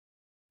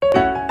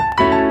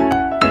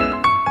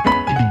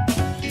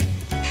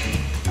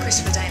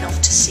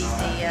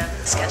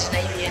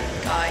Scandinavian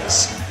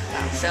guys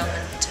film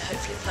and to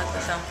hopefully plug the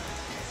film.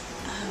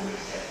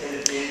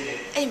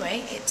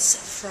 Anyway, it's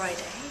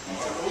Friday,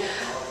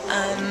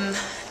 and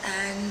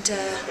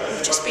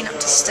we've just been up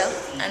to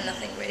Stealth and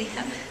nothing really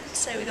happened,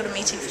 so we got a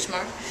meeting for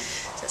tomorrow,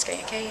 so it's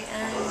going okay,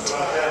 and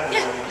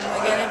yeah,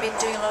 we're going to be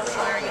doing a lot of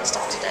flyering and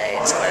stuff today.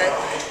 It's quite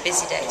a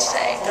busy day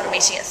today. Got a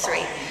meeting at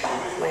 3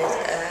 with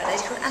a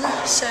lady called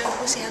Anna, so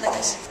we'll see how that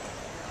goes.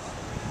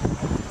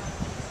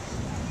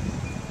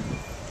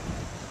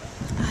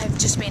 I've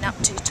just been up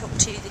to talk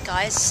to the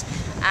guys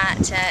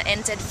at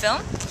NZ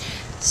Film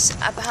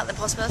about the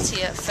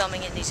possibility of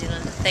filming in New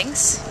Zealand and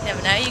things. You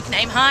never know, you can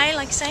aim high,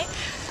 like you say.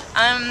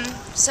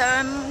 So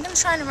I'm going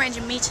to try and arrange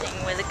a meeting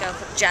with a girl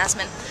called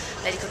Jasmine,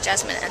 a lady called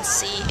Jasmine, and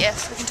see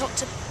if we can talk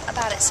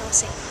about it, so we'll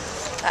see.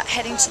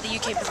 Heading to the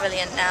UK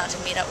Pavilion now to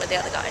meet up with the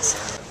other guys.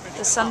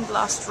 The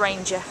Sunglass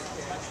Ranger.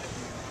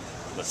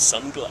 The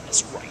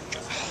Sunglass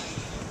Ranger.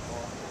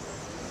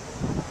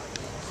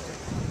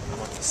 I'm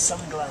at the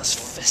Sunglass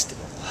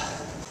Festival.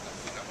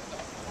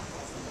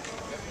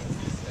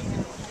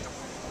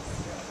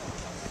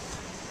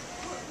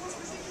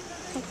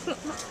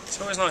 It's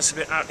always nice to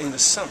be out in the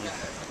sun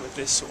with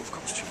this sort of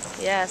costume.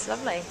 Yeah, it's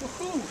lovely.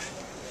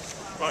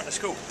 Right, let's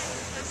go.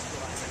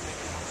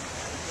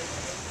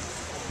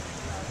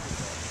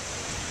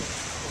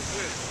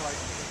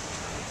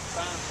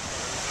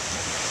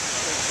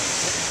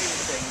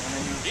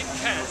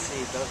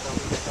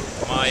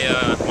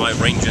 My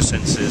ranger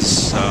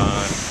senses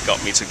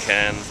got me to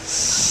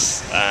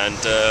Cairns, and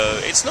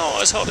it's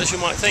not as hot as you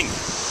might think.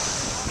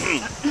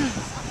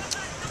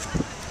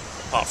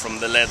 Apart from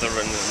the leather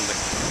and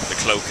the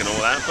cloak and all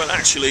that, but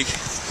actually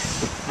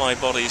my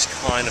body's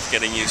kind of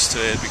getting used to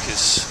it,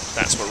 because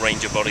that's what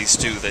ranger bodies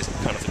do. They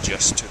kind of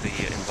adjust to the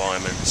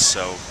environment,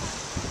 so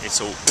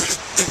it's all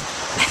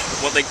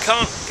what they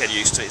can't get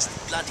used to is the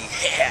bloody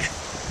hair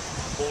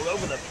all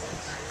over the place.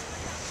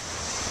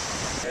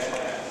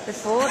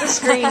 Before the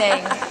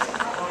screening.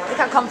 Look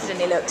how confident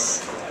he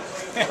looks.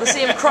 We'll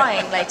see him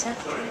crying later.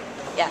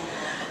 Yeah.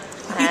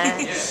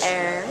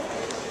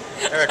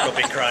 Eric will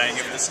be crying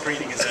if the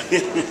screening is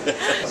ended.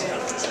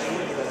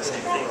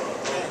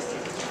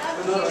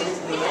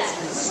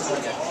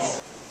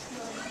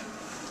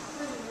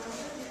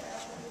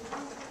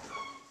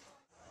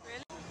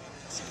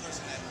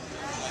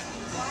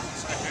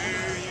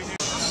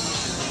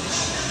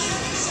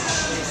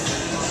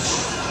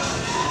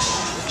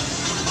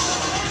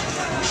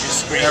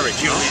 Eric,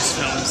 Julie's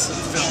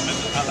film in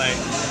LA.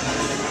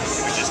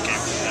 We just came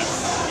from that.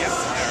 Yep,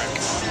 Eric.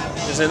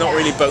 Because they're not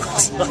really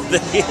boats, are they?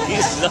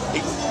 He's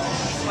like...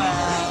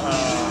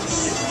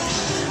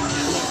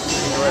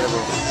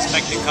 Incredible.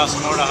 Expect it costs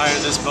more to hire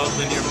this boat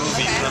than your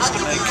movie for us to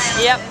make.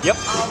 Yep. Yep.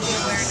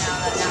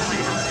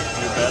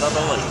 You better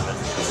believe it.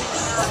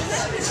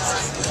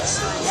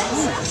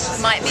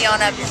 Might be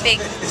on a big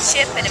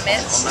ship in a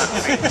minute. On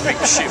that big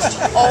ship.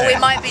 Or we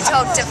might be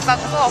told to fuck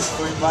off.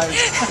 We might.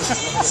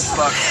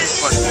 Fuck.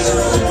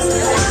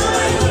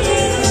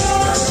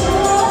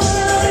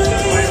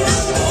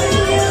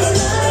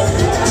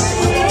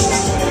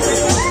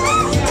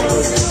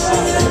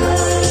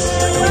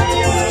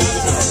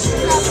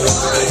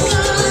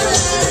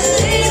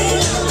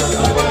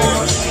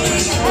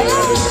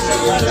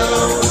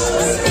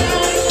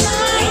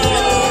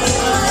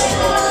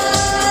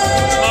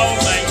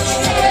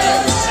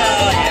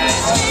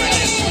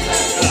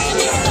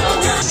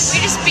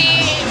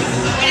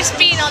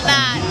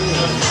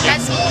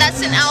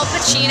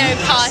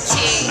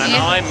 Party. And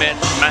I met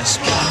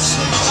Mascots,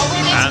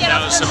 and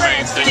that was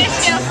amazing.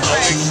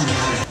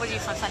 What do you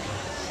find funny?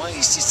 Well,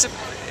 it's just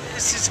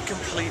a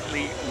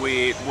completely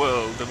weird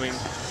world. I mean,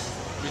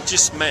 we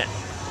just met.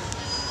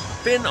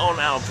 Been on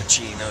Al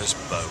Pacino's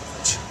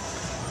boat.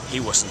 He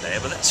wasn't there,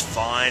 but that's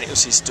fine. It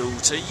was his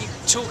daughter. You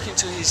talking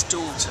to his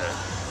daughter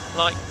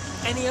like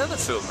any other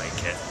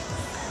filmmaker.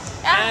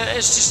 And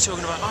it's just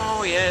talking about,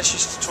 oh yeah,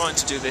 she's trying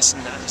to do this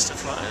and that and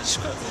stuff like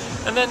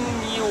that. And then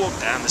you walk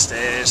down the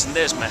stairs and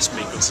there's Mads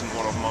Mikkelsen,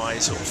 one of my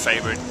sort of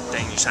favourite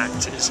Danish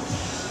actors.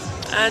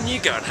 And you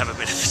go and have a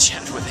bit of a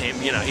chat with him.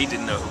 You know, he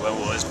didn't know who I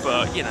was,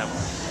 but you know,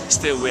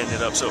 still we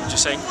ended up sort of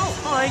just saying, oh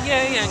hi,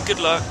 yeah, and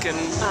good luck, and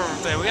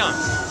there we are.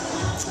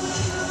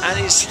 And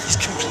it's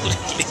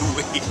completely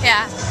weird.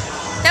 Yeah.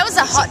 There was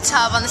a hot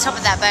tub on the top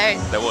of that boat.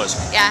 There was.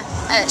 Yeah,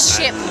 a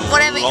ship,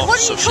 whatever.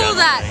 What do you call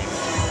that?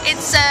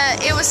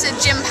 It was a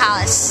gym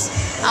palace,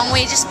 and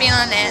we just been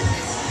on it,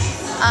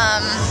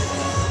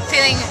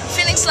 feeling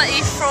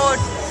slightly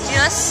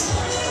fraudulous.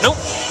 Nope.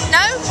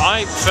 No?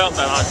 I felt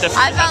that I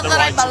definitely I felt had the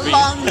that right I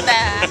belonged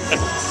there.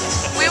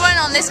 We weren't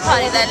on this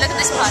party though. Look at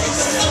this party.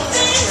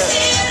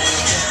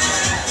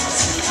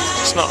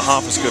 It's not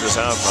half as good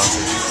as our party.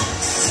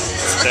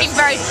 It's looking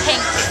very pink.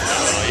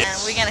 Yeah.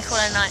 And we're gonna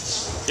call it a night.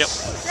 Yep.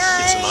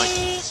 It's a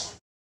night.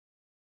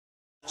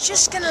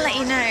 Just gonna let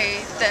you know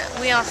that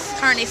we are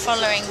currently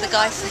following the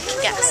guy from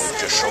Kick-Ass.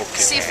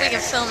 See if we can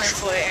film him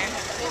for you.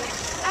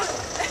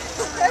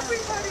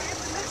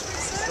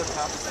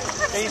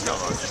 He's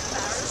not right.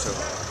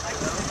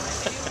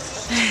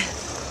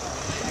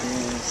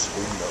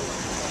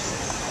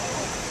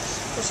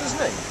 What's his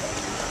name?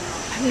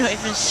 I'm not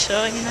even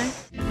sure, you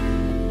know.